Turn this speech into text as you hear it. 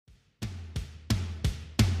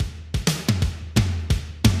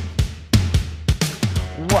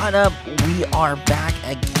What up? We are back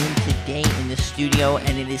again today in the studio,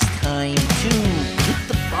 and it is time to get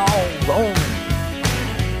the ball rolling.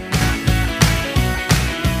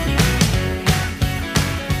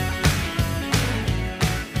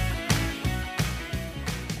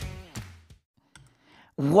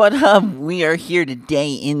 What up? We are here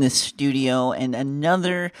today in the studio, and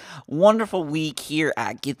another wonderful week here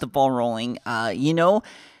at Get the Ball Rolling.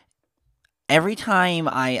 Every time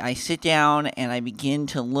I sit down and I begin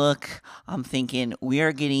to look, I'm thinking we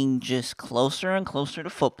are getting just closer and closer to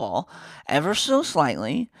football, ever so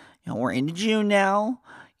slightly. We're into June now.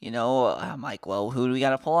 I'm like, well, who do we got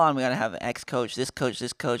to pull on? We got to have X coach, this coach,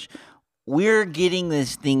 this coach. We're getting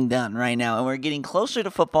this thing done right now, and we're getting closer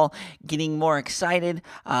to football, getting more excited.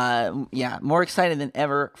 More excited than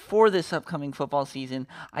ever for this upcoming football season.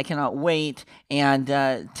 I cannot wait. And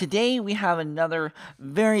today we have another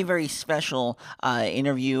very, very special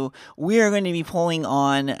interview. We are going to be pulling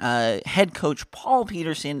on head coach Paul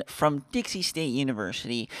Peterson from Dixie State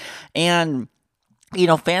University. And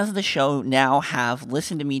fans of the show now have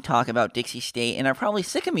listened to me talk about Dixie State and are probably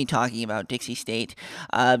sick of me talking about Dixie State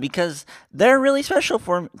because they're really special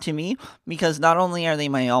to me, because not only are they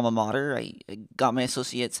my alma mater, I got my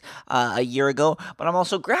associates a year ago, but I'm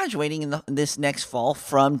also graduating in this next fall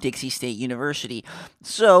from Dixie State University.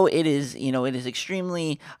 So it is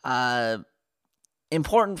extremely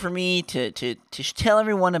important for me to tell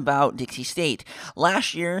everyone about Dixie State.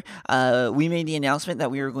 Last year, we made the announcement that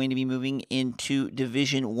we were going to be moving into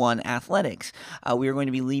Division I athletics. We were going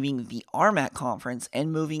to be leaving the RMAC conference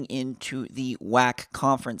and moving into the WAC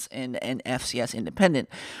conference and FCS independent.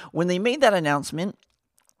 When they made that announcement,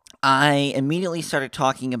 I immediately started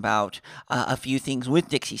talking about a few things with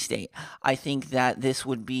Dixie State. I think that this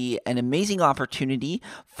would be an amazing opportunity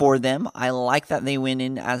for them. I like that they went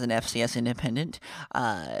in as an FCS independent.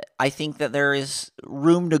 I think that there is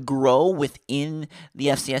room to grow within the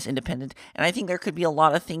FCS independent, and I think there could be a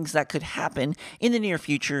lot of things that could happen in the near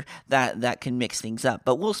future that can mix things up.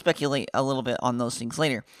 But we'll speculate a little bit on those things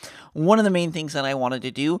later. One of the main things that I wanted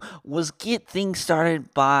to do was get things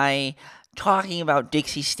started by talking about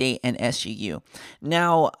Dixie State and SUU.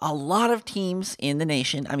 Now, a lot of teams in the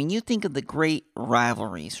nation, you think of the great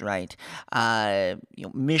rivalries, right?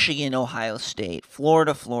 Michigan, Ohio State,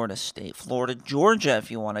 Florida, Florida State, Florida, Georgia, if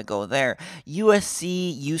you want to go there,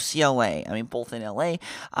 USC, UCLA, both in LA,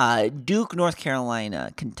 Duke, North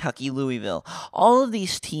Carolina, Kentucky, Louisville. All of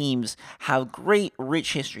these teams have great,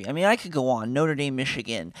 rich history. I could go on. Notre Dame,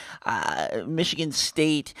 Michigan, Michigan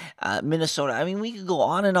State, Minnesota. We could go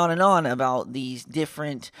on and on and on about these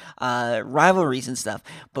different rivalries and stuff.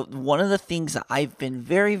 But one of the things that I've been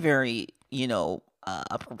very, very,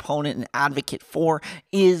 a proponent and advocate for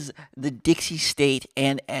is the Dixie State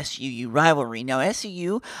and SUU rivalry. Now,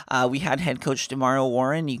 SUU, we had head coach Demario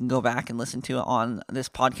Warren. You can go back and listen to it on this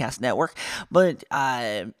podcast network. But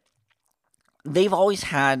they've always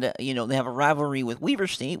had, they have a rivalry with Weber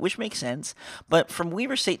State, which makes sense. But from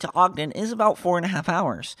Weber State to Ogden is about 4.5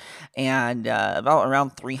 hours and about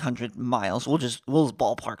around 300 miles. We'll just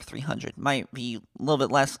ballpark 300. Might be a little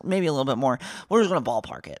bit less, maybe a little bit more. We're just going to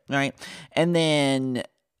ballpark it, right? And then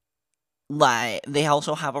they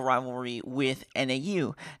also have a rivalry with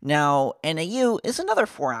NAU. Now, NAU is another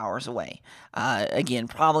 4 hours away. Again,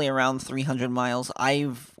 probably around 300 miles.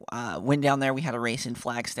 I've went down there. We had a race in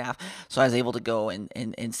Flagstaff, so I was able to go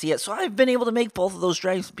and see it. So I've been able to make both of those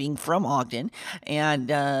drives, being from Ogden and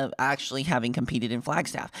actually having competed in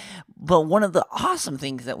Flagstaff. But one of the awesome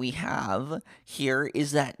things that we have here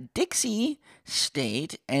is that Dixie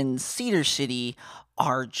State and Cedar City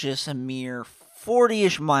are just a mere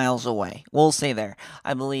 40-ish miles away. We'll say there.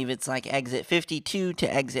 I believe it's like exit 52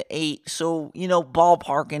 to exit 8. So,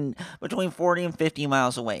 ballparking between 40 and 50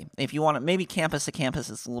 miles away. If you want to, maybe campus to campus,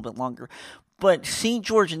 it's a little bit longer. But St.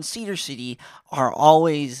 George and Cedar City have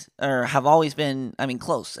always been,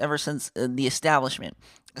 close ever since the establishment.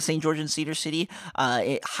 St. George and Cedar City,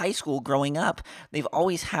 at high school growing up, they've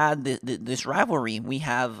always had this rivalry. We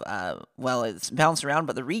have, it's bounced around,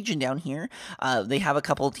 but the region down here, they have a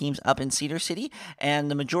couple of teams up in Cedar City, and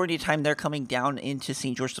the majority of the time they're coming down into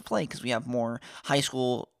St. George to play because we have more high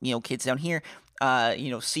school, kids down here.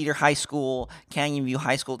 Cedar High School, Canyon View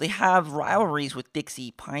High School, they have rivalries with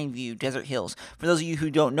Dixie, Pineview, Desert Hills. For those of you who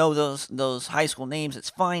don't know those high school names, it's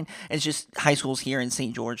fine. It's just high schools here in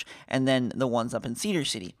St. George and then the ones up in Cedar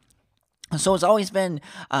City. So it's always been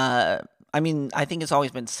I mean, I think it's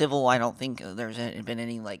always been civil. I don't think there's been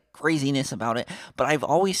any like craziness about it. But I've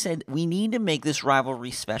always said we need to make this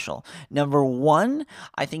rivalry special. Number one,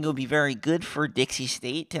 I think it would be very good for Dixie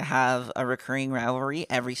State to have a recurring rivalry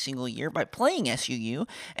every single year by playing SUU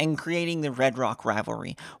and creating the Red Rock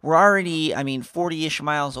rivalry. We're already, I mean, 40-ish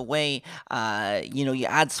miles away. You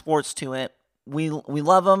add sports to it. We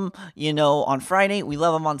love them, on Friday. We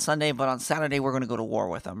love them on Sunday, but on Saturday we're going to go to war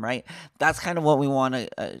with them, right? That's kind of what we want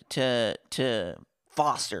to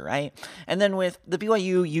foster, right? And then with the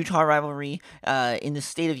BYU Utah rivalry in the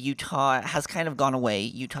state of Utah has kind of gone away.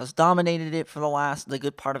 Utah's dominated it for the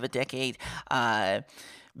good part of a decade.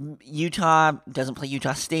 Utah doesn't play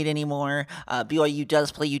Utah State anymore. BYU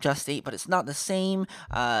does play Utah State, but it's not the same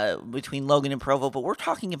between Logan and Provo. But we're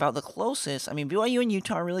talking about the closest. I mean, BYU and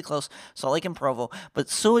Utah are really close, Salt Lake and Provo, but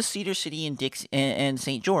so is Cedar City and and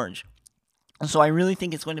St. George. And so I really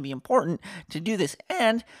think it's going to be important to do this.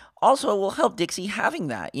 And also, it will help Dixie having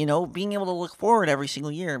that, being able to look forward every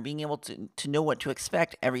single year, being able to know what to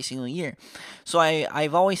expect every single year. So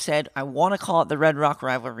I've always said I want to call it the Red Rock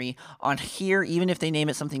rivalry on here, even if they name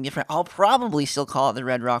it something different. I'll probably still call it the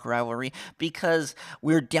Red Rock rivalry because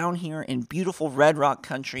we're down here in beautiful Red Rock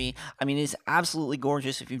country. I mean, it's absolutely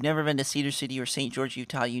gorgeous. If you've never been to Cedar City or St. George,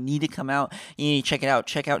 Utah, you need to come out. You need to check it out.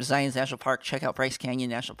 Check out Zion's National Park. Check out Bryce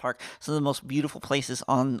Canyon National Park. Some of the most beautiful places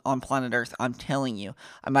on planet Earth. I'm telling you.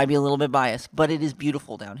 I might be a little bit biased, but it is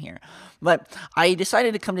beautiful down here. But I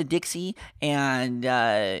decided to come to Dixie, and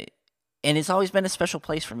it's always been a special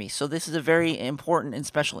place for me. So this is a very important and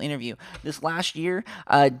special interview. This last year,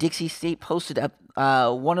 Dixie State posted up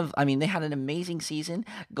they had an amazing season,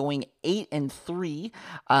 going 8-3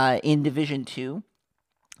 in Division II.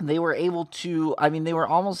 They were able to, they were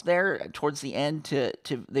almost there towards the end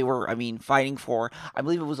they were, fighting for, I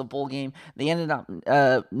believe it was a bowl game. They ended up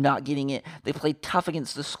not getting it. They played tough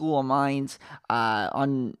against the School of Mines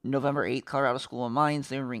on November 8th, Colorado School of Mines.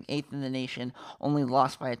 They were ranked 8th in the nation, only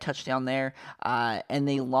lost by a touchdown there. And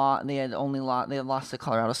they had lost to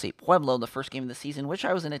Colorado State Pueblo the first game of the season, which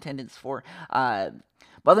I was in attendance for.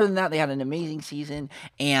 But other than that, they had an amazing season.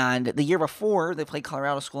 And the year before, they played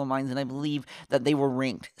Colorado School of Mines, and I believe that they were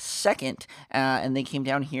ranked second. And they came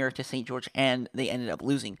down here to St. George, and they ended up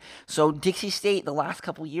losing. So Dixie State, the last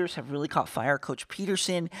couple years, have really caught fire. Coach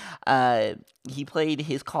Peterson, he played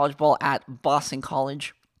his college ball at Boston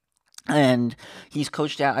College. And he's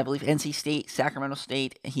coached at, I believe, NC State, Sacramento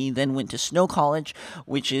State. He then went to Snow College,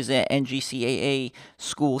 which is an NGCAA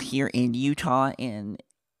school here in Utah. And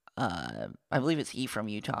I believe it's Ephraim,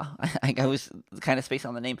 Utah. I was kind of spaced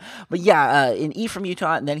on the name. But yeah, in Ephraim,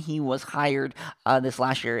 Utah, and then he was hired this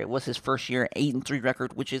last year. It was his first year, 8-3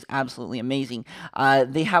 record, which is absolutely amazing.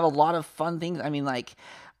 They have a lot of fun things.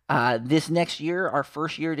 This next year, our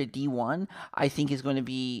first year to D1, I think is going to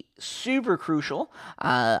be super crucial.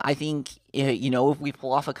 I think, if we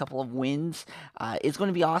pull off a couple of wins, it's going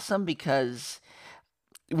to be awesome because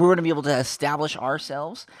we're going to be able to establish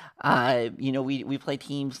ourselves. We play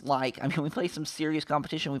teams we play some serious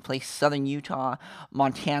competition. We play Southern Utah,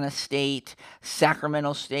 Montana State,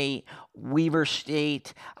 Sacramento State, Weber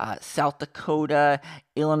State, South Dakota,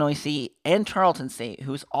 Illinois State, and Tarleton State,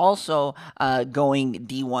 who's also going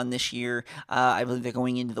D1 this year. I believe they're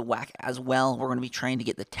going into the WAC as well. We're going to be trying to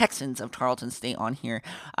get the Texans of Tarleton State on here,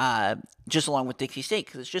 just along with Dixie State,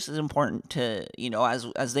 because it's just as important to,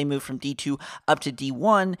 as they move from D2 up to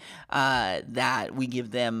D1, that we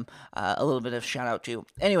give them a little bit of shout out to.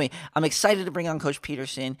 Anyway, I'm excited to bring on Coach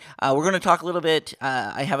Peterson. We're going to talk a little bit.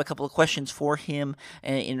 I have a couple of questions for him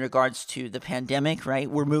in regards to the pandemic, right?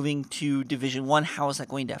 We're moving to Division I. How is that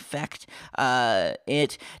going to affect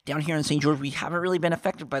it? Down here in St. George, we haven't really been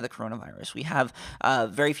affected by the coronavirus. We have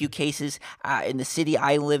very few cases in the city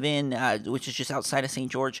I live in, which is just outside of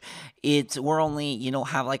St. George. We're only,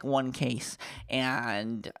 have like one case,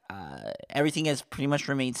 and everything has pretty much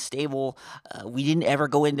remained stable. We didn't ever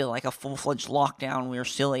go into like a full-fledged lockdown. We were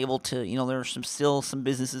still able to, there were still some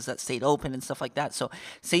businesses that stayed open and stuff like that. So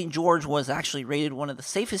St. George was actually rated one of the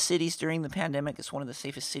safest cities during the pandemic. It's one of the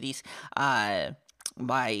safest cities by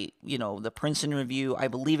the Princeton Review. I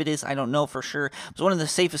believe it is. I don't know for sure. It's one of the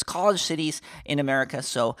safest college cities in America.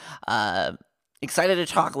 So excited to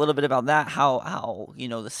talk a little bit about that, how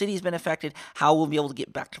the city's been affected, how we'll be able to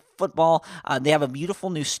get back to football. They have a beautiful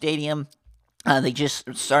new stadium. They just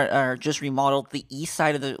remodeled the east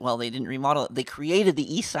side of the. Well, they didn't remodel it. They created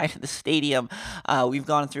the east side of the stadium. We've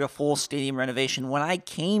gone through a full stadium renovation. When I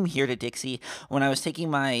came here to Dixie, when I was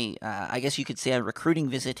taking my, I guess you could say, a recruiting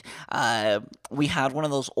visit, we had one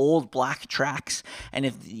of those old black tracks. And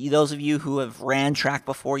if those of you who have ran track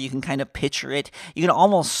before, you can kind of picture it. You can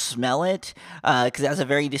almost smell it because it has a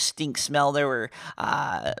very distinct smell. There were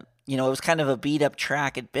it was kind of a beat up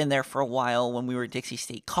track. It'd been there for a while when we were at Dixie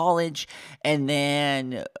State College. And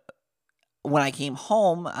then when I came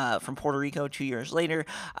home from Puerto Rico 2 years later,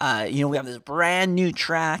 we have this brand new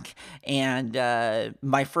track. And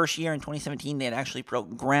my first year in 2017, they had actually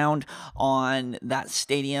broke ground on that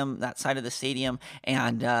stadium, that side of the stadium.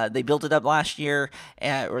 And they built it up last year,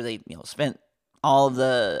 or they spent all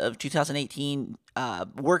of 2018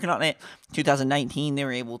 working on it. 2019 they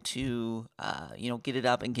were able to get it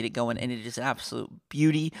up and get it going, and it is an absolute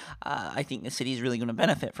beauty. I think the city is really going to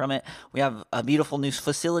benefit from it. We have a beautiful new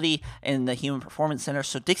facility in the Human Performance Center,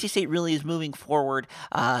 so Dixie State really is moving forward.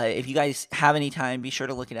 If you guys have any time, be sure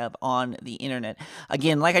to look it up on the internet.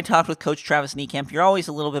 Again, like I talked with Coach Travis Niekamp, you're always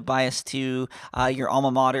a little bit biased to your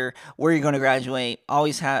alma mater, where you're going to graduate.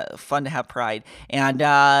 Always fun to have pride, and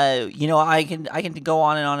I can go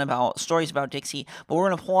on and on about stories about Dixie, but we're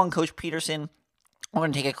going to pull on Coach Peterson. We're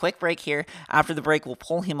going to take a quick break here. After the break, we'll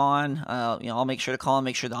pull him on. I'll make sure to call him,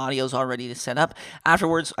 make sure the audio is all ready to set up.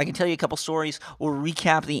 Afterwards, I can tell you a couple stories. We'll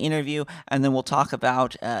recap the interview, and then we'll talk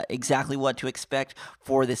about exactly what to expect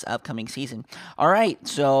for this upcoming season. All right,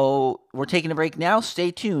 so we're taking a break now.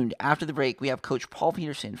 Stay tuned. After the break, we have Coach Paul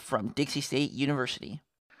Peterson from Dixie State University.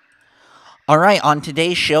 All right, on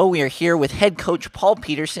today's show, we are here with head coach Paul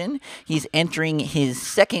Peterson. He's entering his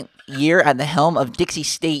second year at the helm of Dixie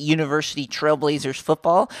State University Trailblazers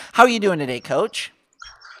football. How are you doing today, Coach?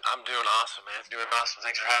 I'm doing awesome, man. Doing awesome.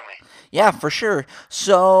 Thanks for having me. Yeah, for sure.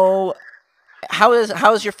 So, how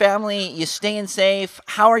is your family? You staying safe?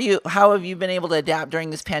 How have you been able to adapt during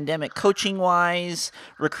this pandemic, coaching wise,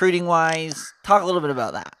 recruiting wise? Talk a little bit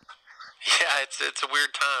about that. Yeah, it's a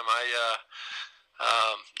weird time.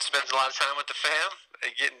 I spend a lot of time with the fam,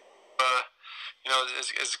 and getting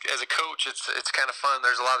as a coach, it's kind of fun.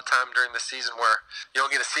 There's a lot of time during the season where you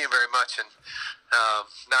don't get to see them very much, and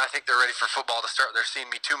now I think they're ready for football to start. They're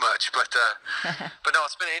seeing me too much, but no,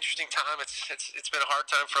 it's been an interesting time. It's been a hard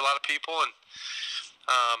time for a lot of people, and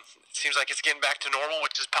it seems like it's getting back to normal,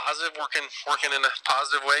 which is positive. Working in a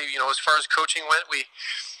positive way. As far as coaching went,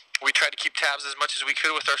 we tried to keep tabs as much as we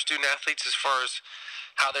could with our student athletes as far as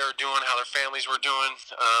how they were doing, how their families were doing,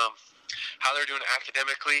 how they're doing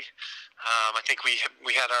academically. I think we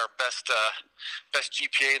had our best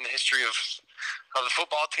GPA in the history of the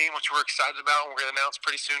football team, which we're excited about, and we're going to announce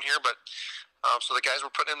pretty soon here. But so the guys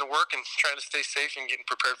were putting in the work and trying to stay safe and getting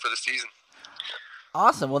prepared for the season.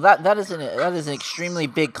 Awesome. Well, that is an extremely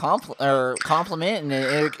big compliment and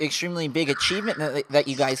an extremely big achievement that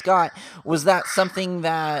you guys got. Was that something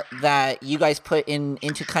that you guys put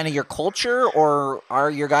into kind of your culture, or are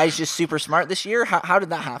your guys just super smart this year? How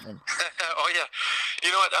did that happen? Oh yeah,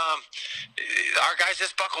 you know what? Our guys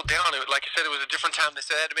just buckled down. Like I said, it was a different time. They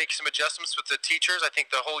said they had to make some adjustments with the teachers. I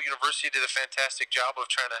think the whole university did a fantastic job of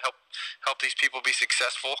trying to help these people be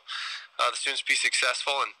successful, the students be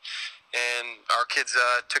successful, and our kids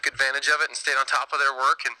took advantage of it and stayed on top of their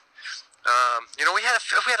work. And we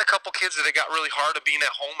had a couple kids that it got really hard of being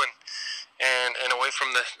at home and away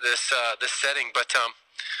from this setting, but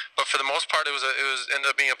for the most part, it was ended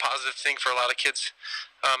up being a positive thing for a lot of kids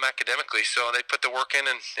academically. So they put the work in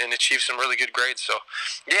and achieved some really good grades. So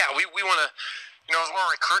yeah, we want to, as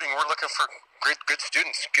we're recruiting, we're looking for good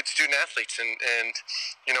students, good student athletes, and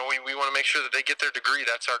we want to make sure that they get their degree.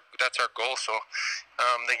 That's our goal. So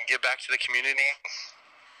they can give back to the community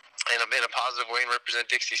in a positive way and represent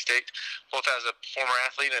Dixie State, both as a former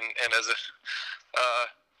athlete and as a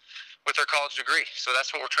with their college degree. So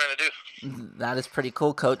that's what we're trying to do. That is pretty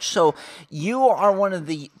cool, Coach. So you are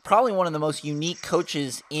probably one of the most unique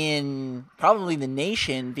coaches in probably the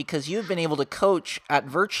nation, because you've been able to coach at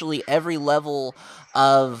virtually every level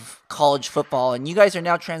of college football, and you guys are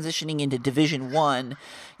now transitioning into Division I.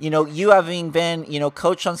 You having been,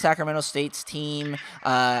 coached on Sacramento State's team,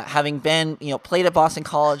 having been, played at Boston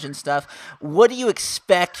College and stuff. What do you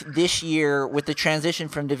expect this year with the transition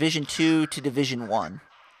from Division II to Division I?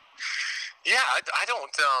 Yeah, I don't.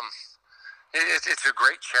 It's a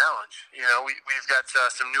great challenge. We've got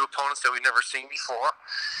some new opponents that we've never seen before,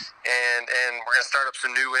 and we're going to start up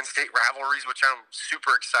some new in-state rivalries, which I'm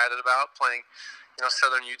super excited about. Playing,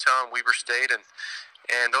 Southern Utah and Weber State, and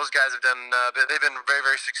those guys have done. They've been very,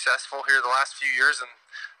 very successful here the last few years, and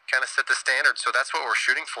kind of set the standard. So that's what we're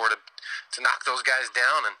shooting for, to knock those guys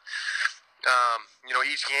down. And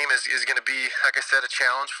Each game is going to be, like I said, a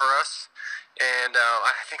challenge for us. And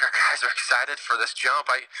I think our guys are excited for this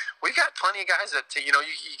jump. We've got plenty of guys that you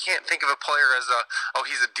can't think of a player as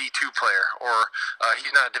he's a D2 player or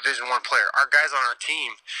he's not a Division 1 player. Our guys on our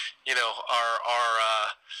team,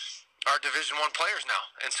 are Division 1 players now,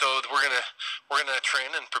 and so we're gonna train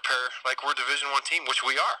and prepare like we're a Division 1 team, which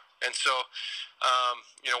we are. And so,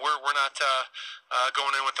 we're not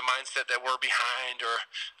going in with the mindset that we're behind or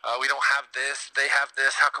we don't have this, they have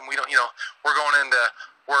this. How come we don't? We're going into.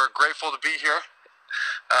 We're grateful to be here.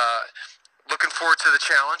 Looking forward to the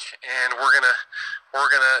challenge, and we're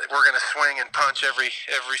gonna swing and punch every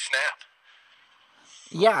snap.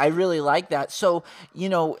 Yeah, I really like that. So,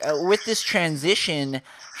 with this transition,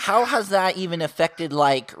 how has that even affected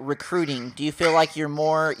like recruiting? Do you feel like you're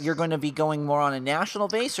going to be going more on a national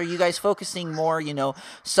base, or are you guys focusing more,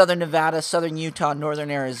 Southern Nevada, Southern Utah,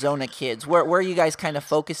 Northern Arizona kids? Where are you guys kind of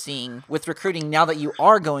focusing with recruiting now that you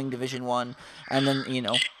are going Division 1, and then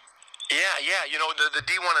Yeah. The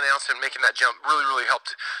D1 announcement making that jump really, really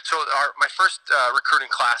helped. So my first recruiting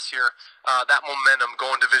class here, that momentum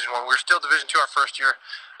going Division 1. We were still Division 2 our first year.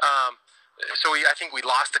 I think we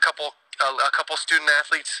lost a couple student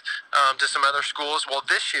athletes to some other schools. Well,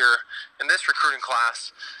 this year in this recruiting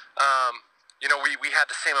class, we had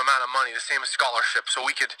the same amount of money, the same scholarship, so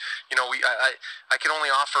we could, I could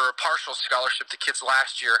only offer a partial scholarship to kids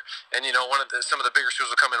last year, and some of the bigger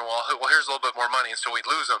schools would come in, well, here's a little bit more money, and so we'd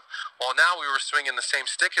lose them. Well, now we were swinging the same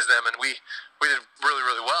stick as them, and we did really,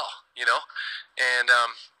 really well, and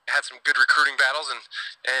had some good recruiting battles and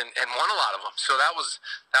won a lot of them. So that was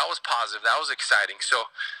positive. That was exciting. So.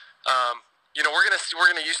 We're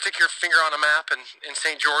gonna stick your finger on a map, and in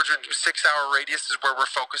St. George, a 6-hour radius is where we're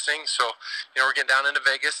focusing. So, we're getting down into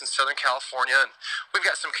Vegas and Southern California, and we've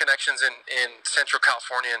got some connections in Central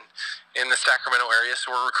California and in the Sacramento area.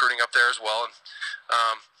 So we're recruiting up there as well. And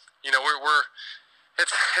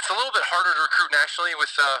it's a little bit harder to recruit nationally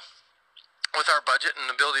with our budget and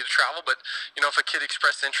ability to travel. But if a kid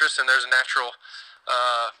expressed interest and there's a natural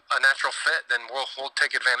fit, then we'll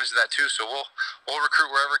take advantage of that too. So we'll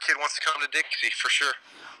recruit wherever a kid wants to come to Dixie for sure.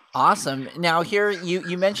 Awesome. Now here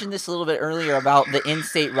you mentioned this a little bit earlier about the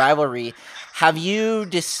in-state rivalry. Have you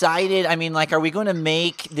decided, I mean, like, are we going to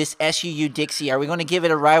make this SUU Dixie? Are we going to give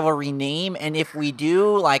it a rivalry name? And if we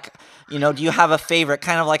do, like, do you have a favorite,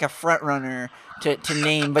 kind of like a front runner to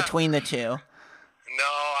name between the two?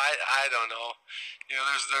 No, I don't know.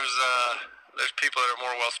 There's people that are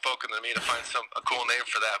more well spoken than me to find a cool name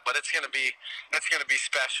for that, but it's gonna be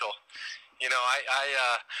special.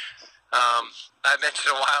 I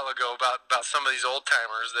mentioned a while ago about some of these old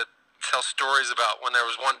timers that tell stories about when there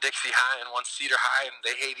was one Dixie High and one Cedar High, and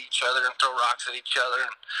they hate each other and throw rocks at each other,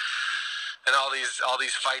 and all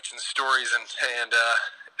these fights and stories, and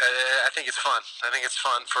I think it's fun. I think it's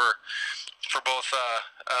fun for both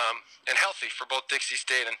and healthy for both Dixie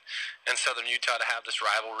State and Southern Utah to have this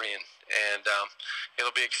rivalry, and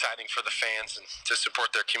it'll be exciting for the fans and to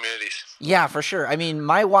support their communities. Yeah, for sure. I mean,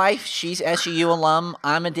 my wife, she's SUU alum.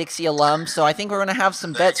 I'm a Dixie alum, so I think we're gonna have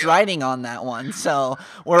some bets riding on that one. So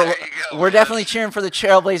we're definitely cheering for the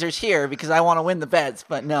Trailblazers here because I want to win the bets.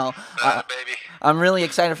 But no, baby. I'm really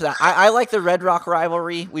excited for that. I like the Red Rock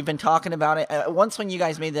rivalry. We've been talking about it. Once when you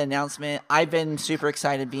guys made the announcement, I've been super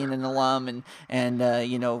excited being an alum and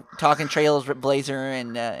talking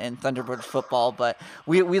Trailblazer and Thunderbird football. But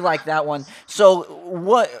we like that one.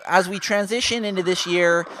 So as we transition into this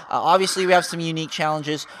year, obviously we have some unique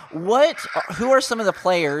challenges. Who are some of the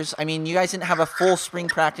players? I mean, you guys didn't have a full spring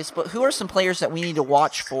practice, but who are some players that we need to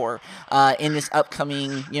watch for in this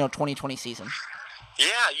upcoming 2020 season?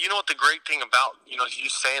 Yeah, what the great thing about you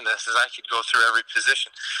saying this is I could go through every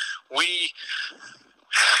position.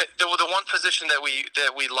 The one position that we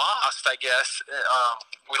lost, I guess,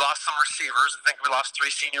 we lost some receivers. I think we lost 3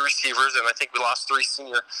 senior receivers, and I think we lost 3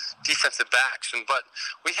 senior defensive backs. But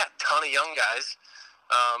we had a ton of young guys.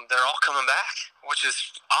 They're all coming back, which is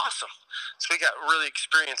awesome. So we got really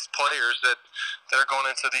experienced players that are going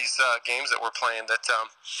into these games that we're playing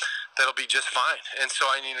that'll be just fine. And so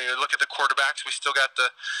look at the quarterbacks. We still got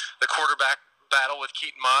the quarterback battle with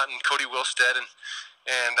Keaton Mott and Cody Wilstead, and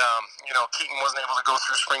Keaton wasn't able to go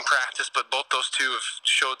through spring practice, but both those two have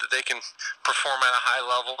showed that they can perform at a high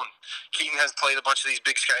level. And Keaton has played a bunch of these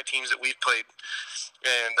Big Sky teams that we've played,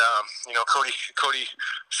 and Cody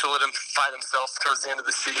solidified himself towards the end of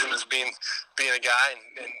the season as being a guy,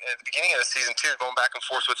 and at the beginning of the season too, going back and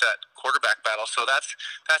forth with that quarterback battle. So that's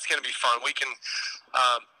going to be fun.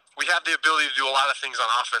 We have the ability to do a lot of things on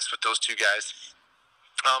offense with those two guys.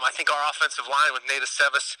 I think our offensive line with Nate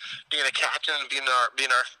Aceves being a captain and being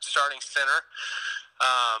our starting center,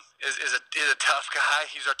 is a tough guy.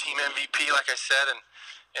 He's our team MVP, like I said,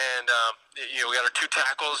 and we got our two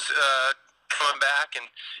tackles coming back,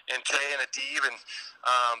 and Tay and Adib, and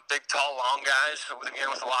big, tall, long guys again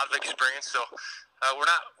with a lot of experience. So we're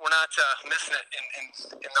not missing it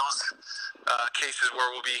in those cases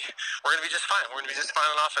where we're going to be just fine. We're going to be just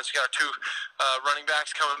fine on offense. We got our two running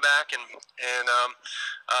backs coming back, and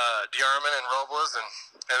Diarman and Robles, and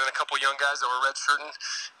then a couple young guys that were redshirting,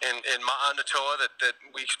 and Ma'a Natoa that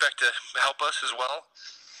we expect to help us as well.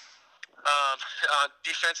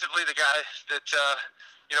 Defensively, the guy that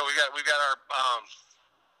we've got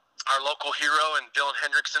our local hero and Dylan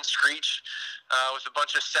Hendrickson, Screech, with a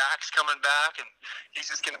bunch of sacks coming back, and he's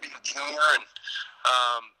just going to be a junior. And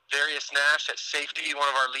Darius Nash at safety, one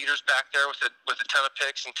of our leaders back there with a ton of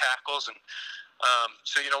picks and tackles, and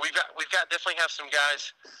so we've got definitely have some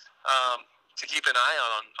guys to keep an eye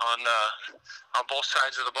on both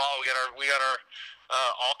sides of the ball. We got our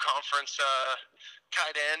all conference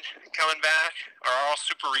tight end coming back, our all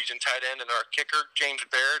super region tight end, and our kicker James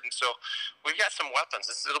Baird, and so we've got some weapons.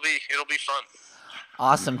 It'll be fun.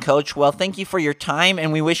 Awesome, Coach. Well, thank you for your time,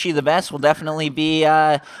 and we wish you the best. We'll definitely be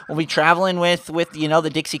traveling with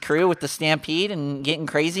the Dixie crew with the Stampede and getting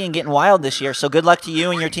crazy and getting wild this year. So good luck to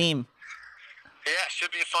you and your team. Yeah,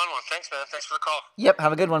 should be a fun one. Thanks, man. Thanks for the call. Yep,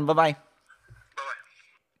 have a good one. Bye-bye.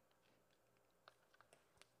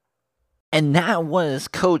 And that was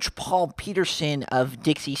Coach Paul Peterson of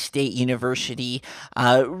Dixie State University.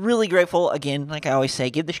 Really grateful. Again, like I always say,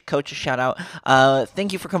 give the coach a shout out.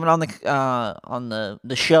 Thank you for coming on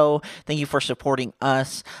the show. Thank you for supporting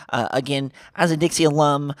us. Again, as a Dixie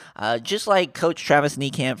alum, just like Coach Travis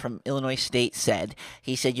Niekamp from Illinois State said,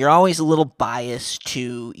 he said you're always a little biased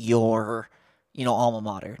to your alma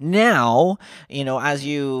mater. Now, as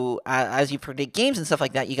you predict games and stuff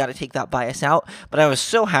like that, you got to take that bias out. But I was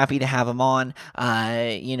so happy to have him on.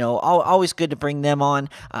 Always good to bring them on.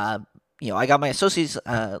 I got my associates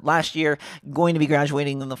last year, going to be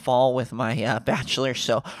graduating in the fall with my bachelor.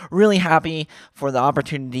 So really happy for the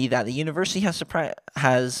opportunity that the university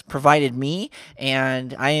has provided me,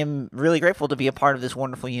 and I am really grateful to be a part of this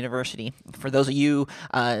wonderful university. For those of you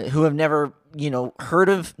who have never heard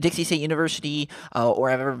of Dixie State University or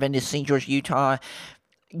have ever been to St. George, Utah,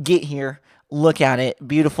 get here. Look at it.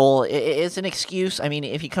 Beautiful. It's an excuse. I mean,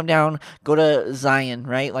 if you come down, go to Zion,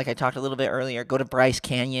 right? Like I talked a little bit earlier, go to Bryce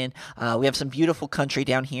Canyon. We have some beautiful country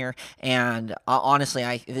down here. And honestly,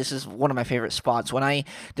 this is one of my favorite spots. When I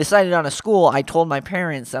decided on a school, I told my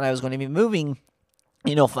parents that I was going to be moving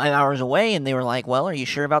 5 hours away, and they were like, well, are you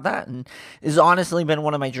sure about that? And it's honestly been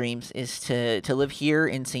one of my dreams, is to live here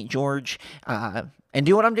in St. George, and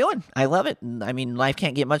do what I'm doing. I love it. I mean, life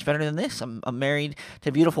can't get much better than this. I'm married to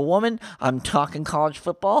a beautiful woman. I'm talking college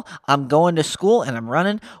football. I'm going to school, and I'm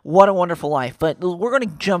running. What a wonderful life. But we're going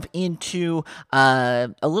to jump into a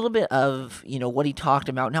little bit of, what he talked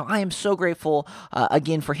about. Now, I am so grateful,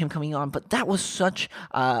 again, for him coming on, but that was such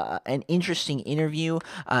an interesting interview.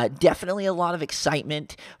 Definitely a lot of excitement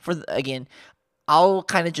again, I'll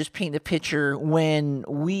kind of just paint the picture. When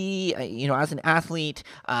we, as an athlete,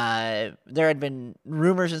 there had been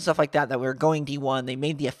rumors and stuff like that we were going D1. They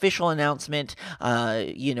made the official announcement,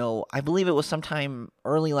 I believe it was sometime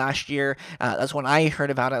early last year. That's when I heard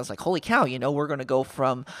about it. I was like, holy cow, we're going to go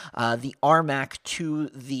from the RMAC to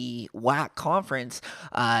the WAC conference.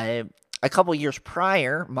 A couple years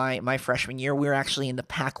prior, my freshman year, we were actually in the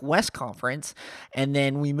Pac West conference, and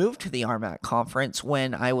then we moved to the RMAC conference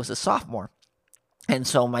when I was a sophomore. And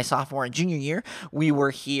so my sophomore and junior year, we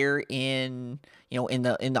were here in the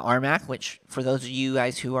RMAC, which for those of you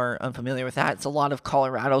guys who are unfamiliar with that, it's a lot of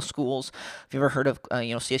Colorado schools. If you've ever heard of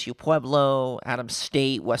CSU Pueblo, Adams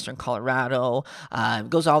State, Western Colorado, it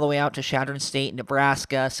goes all the way out to Chadron State,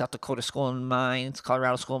 Nebraska, South Dakota School of Mines,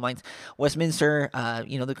 Colorado School of Mines, Westminster,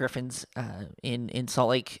 the Griffins in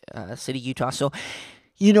Salt Lake City, Utah. So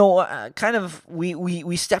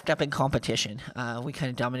we stepped up in competition. We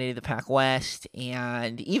kind of dominated the Pac West,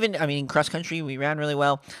 and even, in cross country, we ran really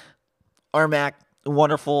well. RMAC,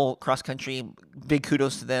 wonderful cross country. Big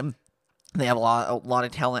kudos to them. They have a lot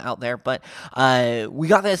of talent out there, but we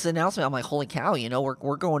got this announcement. I'm like, holy cow,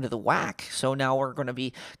 we're going to the WAC. So now we're going to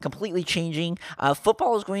be completely changing.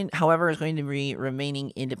 Football is going to be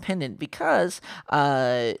remaining independent because,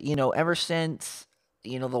 ever since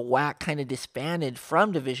the WAC kind of disbanded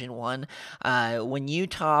from Division I, when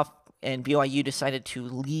Utah and BYU decided to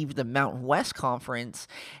leave the Mountain West Conference,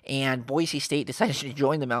 and Boise State decided to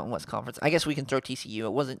join the Mountain West Conference. I guess we can throw TCU.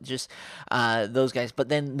 It wasn't just those guys, but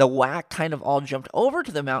then the WAC kind of all jumped over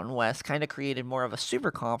to the Mountain West, kind of created more of a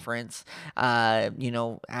super conference.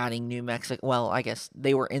 Adding New Mexico. Well, I guess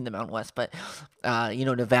they were in the Mountain West, but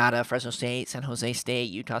Nevada, Fresno State, San Jose State,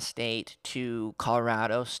 Utah State, to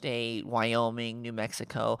Colorado State, Wyoming, New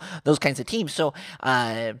Mexico, those kinds of teams. So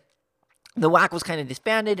the WAC was kind of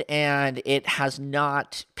disbanded, and it has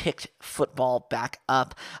not picked football back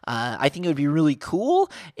up. I think it would be really cool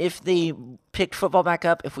if they picked football back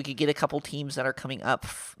up, if we could get a couple teams that are coming up,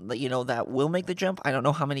 that will make the jump. I don't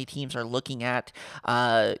know how many teams are looking at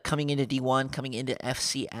coming into D1, coming into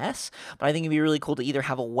FCS, but I think it'd be really cool to either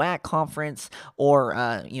have a WAC conference or,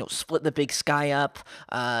 split the Big Sky up.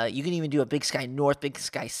 You can even do a Big Sky North, Big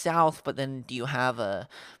Sky South, but then do you have a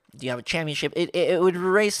championship? It would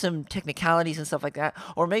raise some technicalities and stuff like that.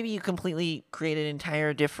 Or maybe you completely create an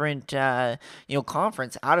entire different,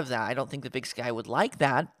 conference out of that. I don't think the Big Sky would like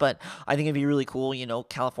that, but I think it'd be really cool.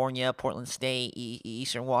 California, Portland State,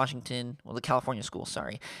 Eastern Washington, the California school,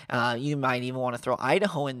 sorry. You might even want to throw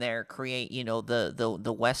Idaho in there, create,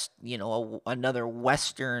 the West, another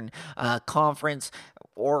Western conference,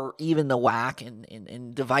 or even the WAC,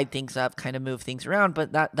 and divide things up, kind of move things around,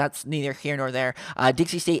 but that's neither here nor there.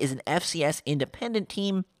 Dixie State is an FCS independent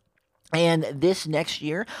team, and this next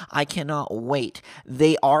year, I cannot wait.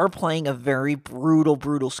 They are playing a very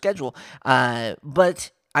brutal schedule,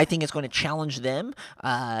 but I think it's going to challenge them.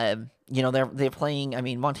 They're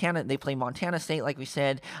playing. Montana. They play Montana State, like we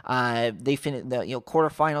said. They finished the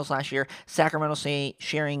quarterfinals last year. Sacramento State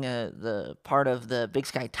sharing the part of the Big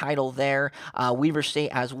Sky title there. Weber State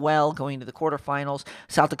as well going to the quarterfinals.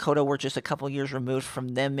 South Dakota were just a couple years removed from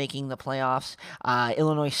them making the playoffs.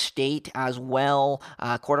 Illinois State as well,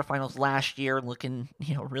 quarterfinals last year, looking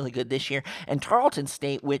really good this year. And Tarleton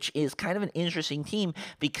State, which is kind of an interesting team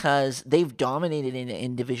because they've dominated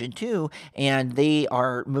in Division II, and they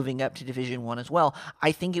are moving up to Division I as well.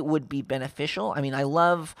 I think it would be beneficial. I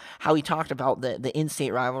love how he talked about the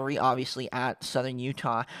in-state rivalry, obviously at Southern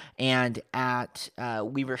Utah and at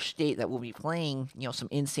Weber State, that will be playing, some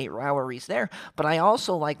in-state rivalries there. But I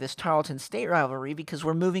also like this Tarleton State rivalry because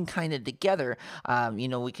we're moving kind of together.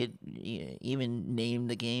 We could even name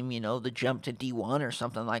the game, the jump to D1 or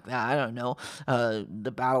something like that. I don't know,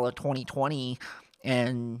 the Battle of 2020,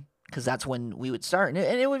 and because that's when we would start. And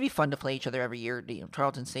it would be fun to play each other every year.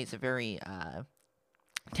 Tarleton State's a very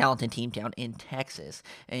talented team down in Texas,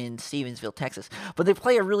 in Stevensville, Texas. But they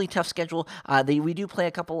play a really tough schedule. We do play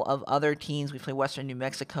a couple of other teams. We play Western New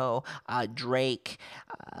Mexico, Drake,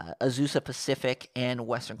 Azusa Pacific, and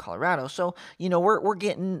Western Colorado. So, we're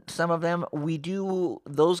getting some of them. We do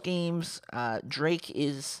those games. Drake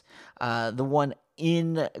is the one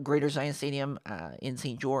in Greater Zion Stadium in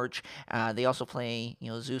St. George. They also play,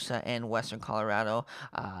 Azusa and Western Colorado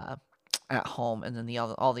at home, and then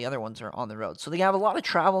all the other ones are on the road. So they have a lot of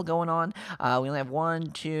travel going on. We only have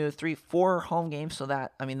 4 home games, so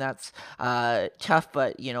that's tough.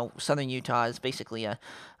 But Southern Utah is basically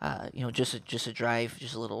just a drive,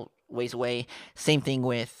 just a little ways away. Same thing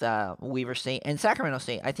with Weber State and Sacramento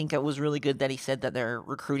State. I think it was really good that he said that they're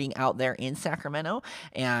recruiting out there in Sacramento,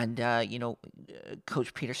 and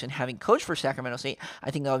Coach Peterson having coached for Sacramento State, I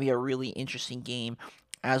think that would be a really interesting game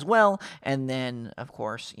as well. And then, of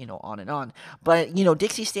course, on and on. But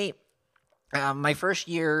Dixie State, my first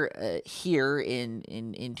year here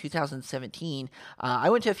in 2017, I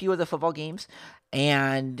went to a few of the football games,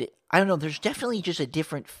 and I don't know, there's definitely just a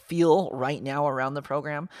different feel right now around the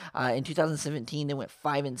program. In 2017, they went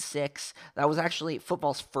 5-6. That was actually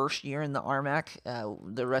football's first year in the RMAC.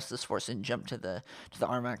 The rest of the sports didn't jump to the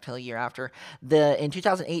RMAC till a year after. In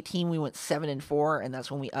 2018, we went 7-4, and that's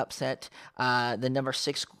when we upset the number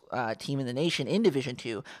 6 team in the nation in Division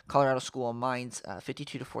II, Colorado School of Mines,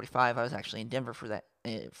 52-45. I was actually in Denver for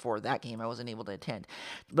that game. I wasn't able to attend.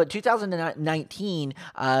 But 2019,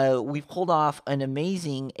 we pulled off an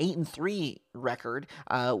amazing 8-3 record,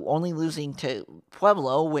 only losing to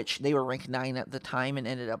Pueblo, which they were ranked 9 at the time, and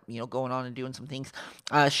ended up going on and doing some things.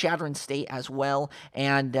 Chadron State as well,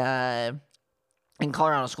 and in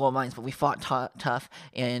Colorado School of Mines, but we fought tough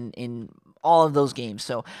in all of those games.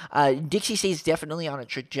 So Dixie State is definitely on a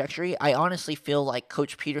trajectory. I honestly feel like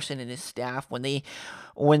Coach Peterson and his staff, when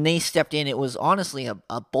they stepped in, it was honestly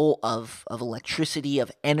a bolt of electricity,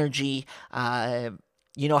 of energy.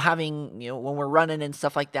 Having, when we're running and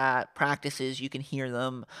stuff like that, practices, you can hear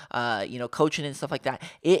them, coaching and stuff like that.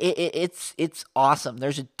 It's awesome.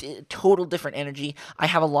 There's a total different energy. I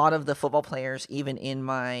have a lot of the football players, even in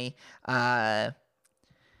my,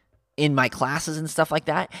 in my classes and stuff like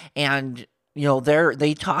that, and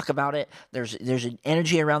they talk about it. There's an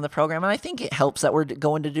energy around the program, and I think it helps that we're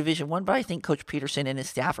going to Division One. But I think Coach Peterson and his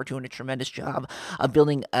staff are doing a tremendous job of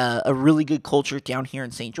building a really good culture down here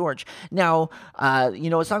in St. George. Now,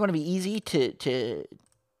 it's not going to be easy to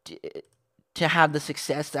have the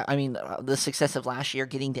success the success of last year,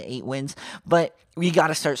 getting to 8 wins, but we got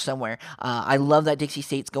to start somewhere. I love that Dixie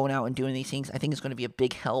State's going out and doing these things. I think it's going to be a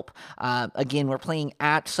big help. Again, we're playing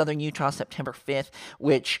at Southern Utah September 5th,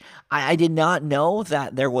 which I did not know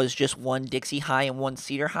that there was just one Dixie High and one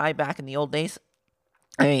Cedar High back in the old days.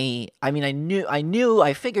 I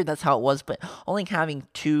figured that's how it was, but only having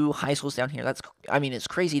two high schools down here, it's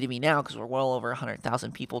crazy to me now because we're well over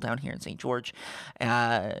 100,000 people down here in St. George.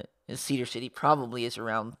 Cedar City probably is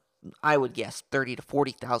around, I would guess, 30 to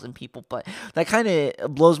 40,000 people, but that kind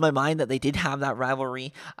of blows my mind that they did have that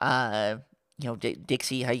rivalry.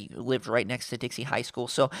 Dixie, I lived right next to Dixie High School,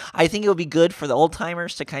 so I think it would be good for the old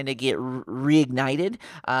timers to kind of get reignited,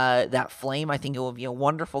 that flame. I think it will be a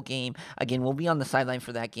wonderful game. Again, we'll be on the sideline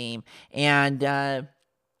for that game, and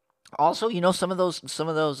also, some of those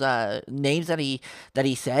names that he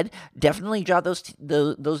said, definitely jot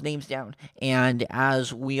those names down. And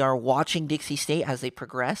as we are watching Dixie State as they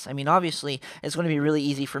progress, obviously it's going to be really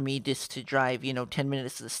easy for me just to drive 10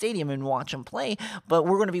 minutes to the stadium and watch them play. But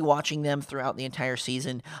we're going to be watching them throughout the entire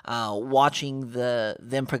season, watching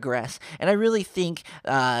them progress. And I really think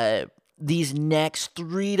these next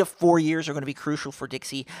 3 to 4 years are going to be crucial for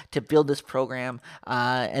Dixie to build this program,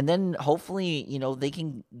 and then hopefully, they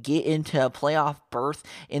can get into a playoff berth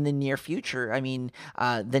in the near future.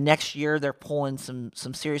 The next year they're pulling some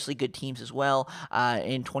seriously good teams as well.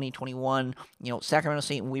 In 2021, Sacramento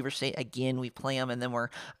State and Weber State again. We play them, and then we're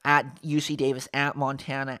at UC Davis, at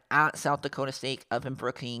Montana, at South Dakota State up in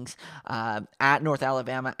Brookings, at North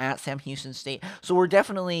Alabama, at Sam Houston State. So we're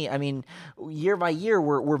definitely, year by year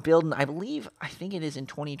we're building. I think it is in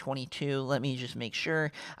 2022. Let me just make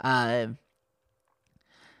sure. Let's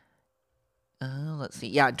see.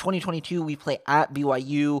 Yeah, in 2022, we play at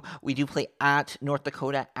BYU. We do play at North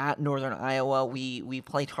Dakota, at Northern Iowa. We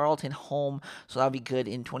play Tarleton home, so that'll be good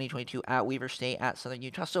in 2022, at Weber State, at Southern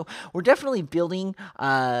Utah. So we're definitely building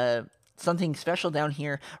something special down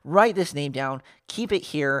here. Write this name down. Keep it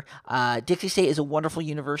here. Dixie State is a wonderful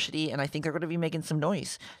university, and I think they're going to be making some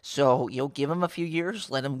noise. So give them a few years,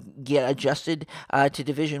 let them get adjusted to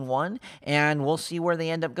Division One, and we'll see where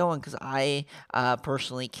they end up going. Because I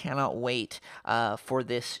personally cannot wait for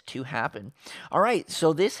this to happen. All right,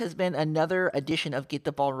 so this has been another edition of Get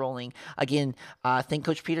the Ball Rolling. Again, thank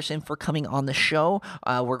Coach Peterson for coming on the show.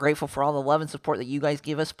 We're grateful for all the love and support that you guys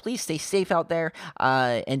give us. Please stay safe out there.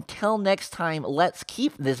 Until next time, let's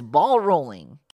keep this ball rolling.